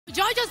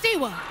JoJo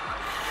Siwa,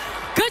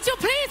 could you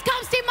please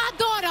come see my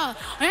daughter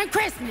on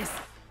Christmas?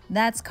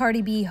 That's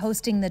Cardi B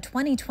hosting the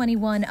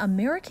 2021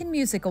 American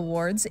Music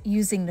Awards,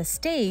 using the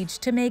stage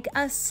to make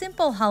a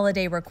simple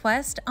holiday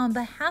request on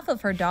behalf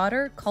of her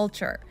daughter,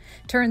 Kulture.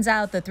 Turns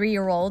out the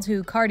 3-year-old,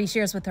 who Cardi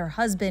shares with her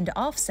husband,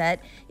 Offset,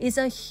 is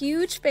a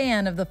huge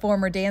fan of the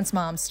former Dance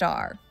Mom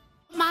star.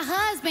 My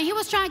husband, he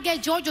was trying to get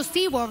JoJo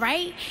Siwa,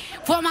 right,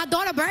 for my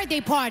daughter's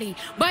birthday party.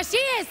 But she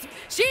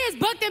is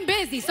booked and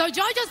busy. So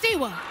JoJo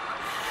Siwa,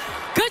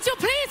 could you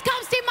please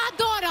come see my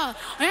daughter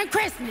on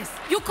Christmas?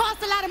 You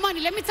cost a lot of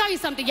money. Let me tell you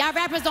something. Y'all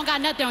rappers don't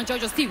got nothing on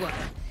JoJo Siwa.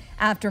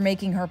 After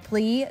making her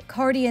plea,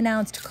 Cardi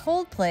announced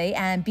Coldplay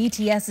and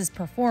BTS's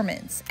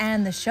performance,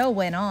 and the show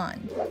went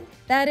on.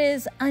 That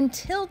is,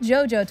 until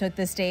JoJo took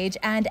the stage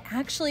and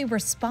actually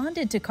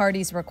responded to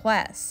Cardi's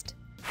request.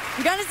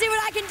 I'm gonna see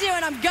what I can do,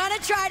 and I'm gonna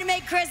try to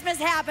make Christmas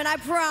happen, I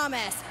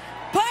promise.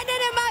 Putting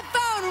it in my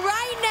phone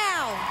right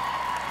now.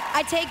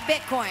 I take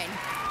Bitcoin.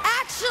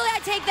 Actually, I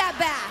take that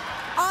back.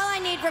 All I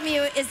need from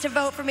you is to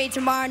vote for me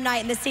tomorrow night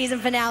in the season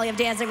finale of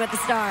Dancing with the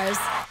Stars.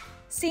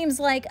 Seems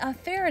like a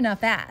fair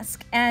enough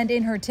ask, and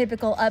in her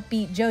typical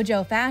upbeat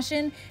JoJo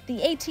fashion, the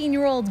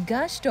 18-year-old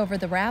gushed over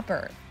the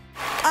rapper.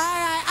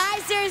 I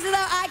seriously, though,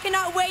 I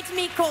cannot wait to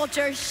meet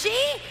Kulture. She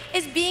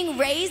is being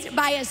raised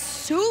by a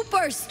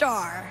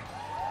superstar.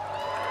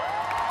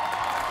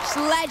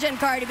 Legend,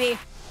 Cardi B.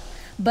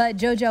 But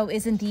JoJo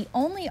isn't the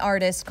only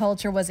artist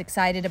Kulture was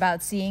excited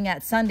about seeing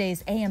at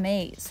Sunday's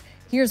AMAs.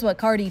 Here's what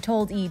Cardi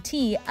told ET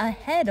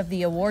ahead of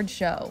the award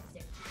show.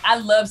 I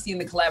love seeing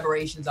the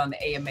collaborations on the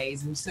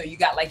AMAs. And so you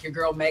got like your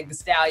girl Meg Thee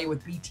Stallion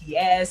with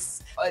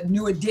BTS, a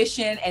New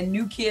Edition, and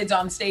New Kids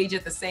on stage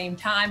at the same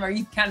time. Are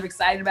you kind of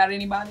excited about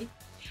anybody?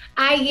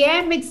 I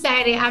am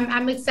excited.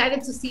 I'm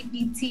excited to see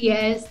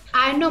BTS.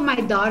 I know my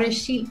daughter,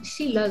 she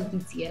loves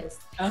BTS.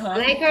 I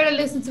like her to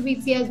listen to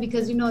BTS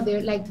because, you know,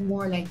 they're like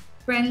more like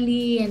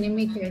friendly and they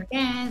make her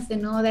dance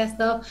and all that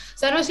stuff.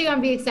 So I know she's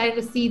gonna be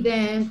excited to see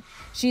them.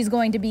 She's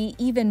going to be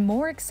even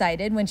more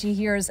excited when she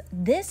hears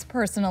this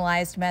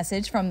personalized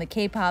message from the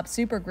K-pop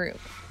supergroup.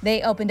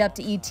 They opened up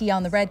to ET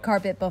on the red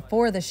carpet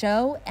before the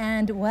show,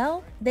 and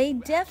well, they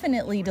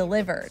definitely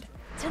delivered.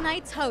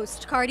 Tonight's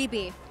host, Cardi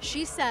B,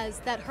 she says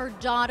that her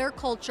daughter,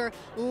 Kulture,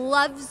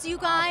 loves you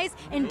guys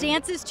and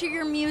dances to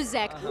your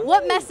music.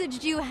 What message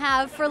do you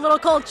have for little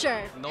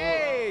Kulture?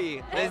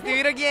 Hey, let's do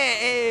it again.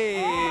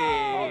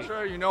 Hey.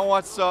 Kulture, you know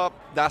what's up?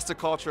 That's the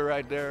Kulture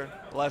right there.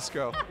 Let's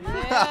go.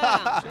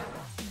 Yeah.